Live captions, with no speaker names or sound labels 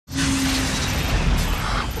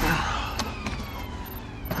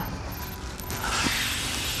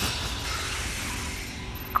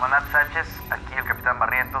Sánchez, aquí el capitán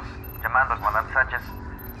Barrientos, llamando al comandante Sánchez.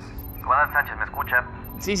 Comandante Sánchez, ¿me escucha?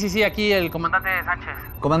 Sí, aquí el comandante Sánchez.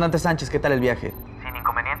 Comandante Sánchez, ¿qué tal el viaje? ¿Sin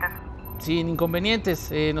inconvenientes? Sin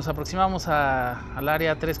inconvenientes. Nos aproximamos al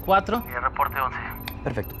área 3-4. Y el reporte 11.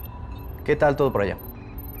 Perfecto. ¿Qué tal todo por allá?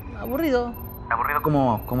 Aburrido. ¿Aburrido?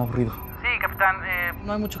 ¿Cómo aburrido? Sí, capitán.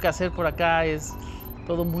 No hay mucho que hacer por acá. Es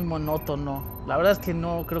todo muy monótono. La verdad es que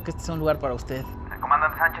no creo que este sea un lugar para usted.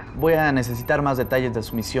 Comandante Sánchez. Voy a necesitar más detalles de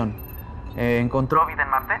su misión. ¿Encontró Vida en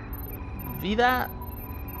Marte? Vida...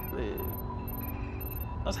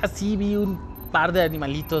 o sea, sí vi un par de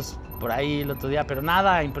animalitos por ahí el otro día, pero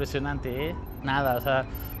nada impresionante, ¿eh? Nada, o sea,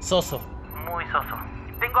 soso. Muy soso.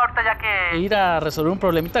 Tengo ahorita ya que... Ir a resolver un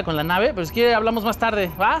problemita con la nave, pero si quiere hablamos más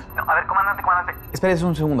tarde, ¿va? No, a ver, comandante. Espérese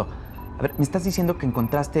un segundo. A ver, me estás diciendo que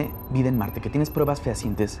encontraste vida en Marte, que tienes pruebas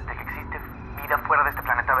fehacientes. De que existe vida fuera de este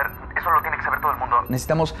planeta. A ver, eso lo tiene que saber todo el mundo.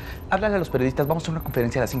 Necesitamos... Háblale a los periodistas. Vamos a hacer una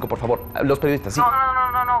conferencia a las 5, por favor. Los periodistas, sí. No,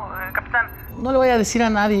 capitán. No le voy a decir a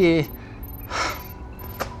nadie.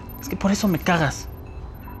 Es que por eso me cagas.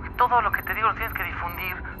 Todo lo que te digo lo tienes que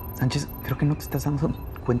difundir. Sánchez, creo que no te estás dando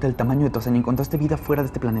cuenta del tamaño de tu hazaña. Encontraste vida fuera de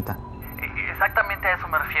este planeta. Exactamente a eso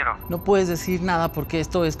me refiero. No puedes decir nada porque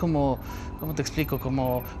esto es como... ¿Cómo te explico?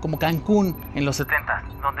 Como Cancún en los 70,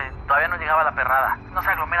 donde todavía no llegaba la perrada. No se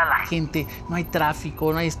aglomera la gente. gente, no hay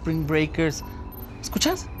tráfico, no hay spring breakers.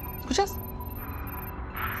 ¿Escuchas?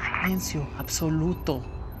 Silencio absoluto.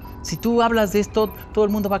 Si tú hablas de esto, todo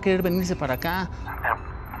el mundo va a querer venirse para acá. Pero,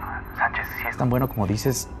 Sánchez, si Es tan bueno como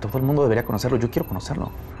dices, todo el mundo debería conocerlo. Yo quiero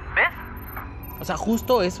conocerlo. ¿Ves? O sea,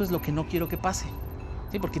 justo eso es lo que no quiero que pase.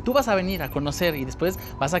 Sí, porque tú vas a venir a conocer y después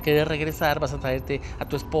vas a querer regresar, vas a traerte a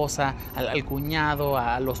tu esposa, al cuñado,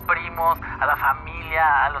 a los Primos, a la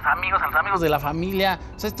familia, a los amigos de la familia.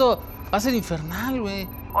 O sea, esto va a ser infernal, güey.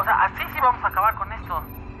 O sea, así sí vamos a acabar con esto.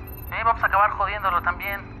 Vamos a acabar jodiéndolo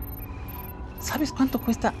también. ¿Sabes cuánto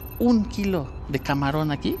cuesta 1 kilo de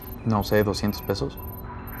camarón aquí? No sé, 200 pesos.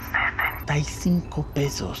 75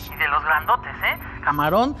 pesos. Y de los grandotes,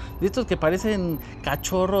 Camarón de estos que parecen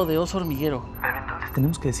cachorro de oso hormiguero. Pero entonces...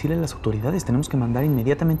 Tenemos que decirle a las autoridades, tenemos que mandar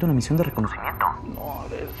inmediatamente una misión de reconocimiento. No, a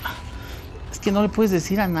ver. Es que no le puedes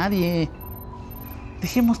decir a nadie.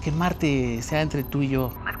 Dejemos que Marte sea entre tú y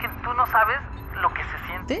yo. Es que tú no sabes lo que se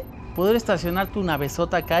siente. Poder estacionar tu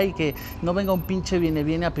navezota acá y que no venga un pinche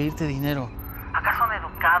viene a pedirte dinero. Acá son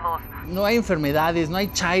educados. No hay enfermedades, no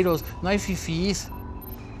hay chairos, no hay fifís.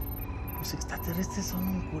 Los extraterrestres son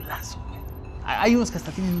un culazo, güey. Hay unos que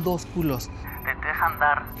hasta tienen 2 culos. Te dejan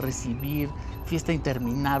dar. Recibir, fiesta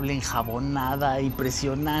interminable, enjabonada,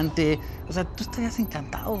 impresionante. O sea, tú estarías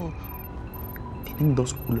encantado. Tienen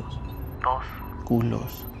 2 culos. 2.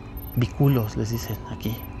 Culos. Biculos, les dicen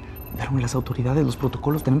aquí. Pero las autoridades, los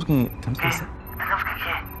protocolos, tenemos que ¿Tenemos que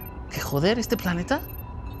qué? ¿Que joder este planeta?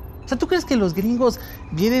 O sea, ¿tú crees que los gringos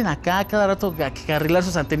vienen acá cada rato a arreglar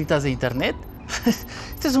sus antenitas de internet?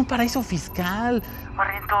 Este es un paraíso fiscal.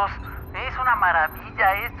 Barrientos, es una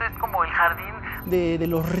maravilla. Esto es como el jardín. De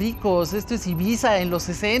los ricos. Esto es Ibiza en los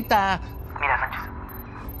 60. Mira, Sánchez.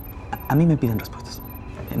 A mí me piden respuestas.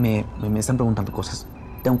 Me están preguntando cosas.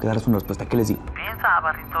 Tengo que darles una respuesta. ¿Qué les digo? Piensa,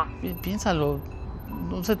 Barrientos. Piénsalo.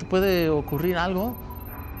 ¿No se te puede ocurrir algo?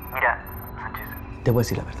 Mira, Sánchez. Te voy a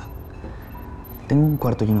decir la verdad. Tengo un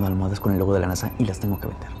cuarto lleno de almohadas con el logo de la NASA y las tengo que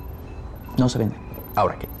vender. No se venden.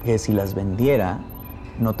 Ahora, que si las vendiera,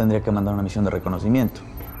 no tendría que mandar una misión de reconocimiento.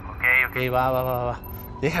 Ok, va.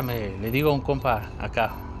 Déjame, le digo a un compa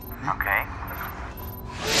acá. Ok.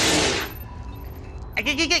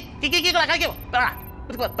 ¿Qué?